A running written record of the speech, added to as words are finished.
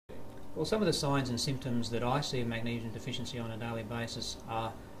Well, some of the signs and symptoms that I see of magnesium deficiency on a daily basis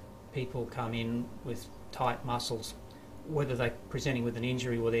are people come in with tight muscles, whether they're presenting with an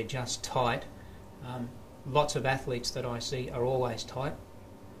injury or they're just tight. Lots of athletes that I see are always tight.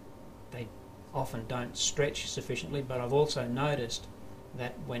 They often don't stretch sufficiently, but I've also noticed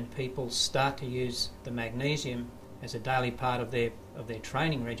that when people start to use the magnesium as a daily part of their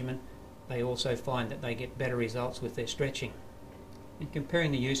training regimen, they also find that they get better results with their stretching. In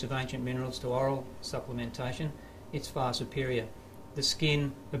comparing the use of ancient minerals to oral supplementation, it's far superior. The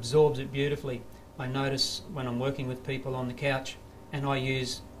skin absorbs it beautifully. I notice when I'm working with people on the couch, and I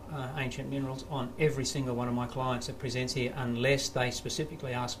use ancient minerals on every single one of my clients that presents here, unless they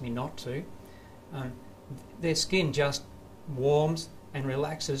specifically ask me not to. Their skin just warms and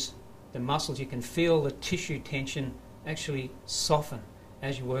relaxes the muscles. You can feel the tissue tension actually soften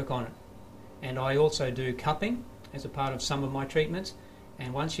as you work on it. And I also do cupping as a part of some of my treatments,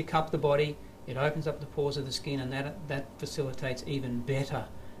 and once you cup the body, it opens up the pores of the skin, and that facilitates even better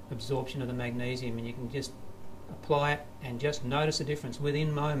absorption of the magnesium, and you can just apply it and just notice a difference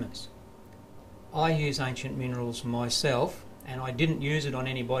within moments. I use ancient minerals myself, and I didn't use it on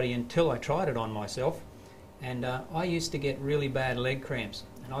anybody until I tried it on myself, and I used to get really bad leg cramps,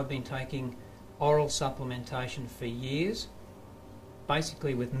 and I've been taking oral supplementation for years,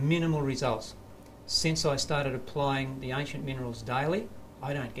 basically with minimal results. Since I started applying the ancient minerals daily,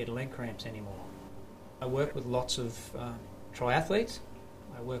 I don't get leg cramps anymore. I work with lots of triathletes,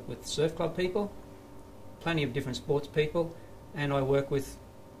 I work with surf club people, plenty of different sports people, and I work with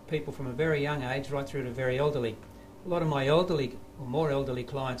people from a very young age right through to very elderly. A lot of my elderly or more elderly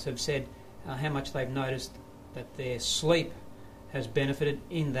clients have said how much they've noticed that their sleep has benefited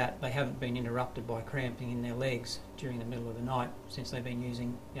in that they haven't been interrupted by cramping in their legs during the middle of the night since they've been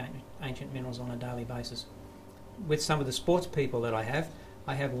using ancient minerals on a daily basis. With some of the sports people that I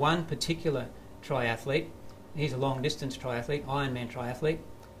have one particular triathlete. He's a long distance triathlete, Ironman triathlete.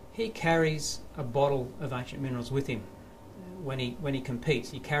 He carries a bottle of ancient minerals with him when he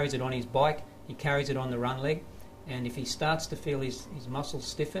competes. He carries it on his bike, he carries it on the run leg, and if he starts to feel his muscles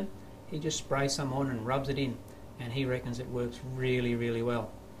stiffen, he just sprays some on and rubs it in, and he reckons it works really, really well.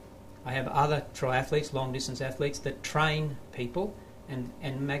 I have other triathletes, long distance athletes, that train people, and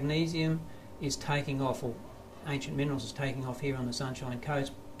magnesium is taking off, or ancient minerals is taking off here on the Sunshine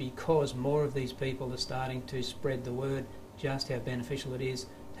Coast, because more of these people are starting to spread the word just how beneficial it is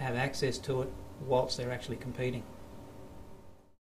to have access to it whilst they're actually competing.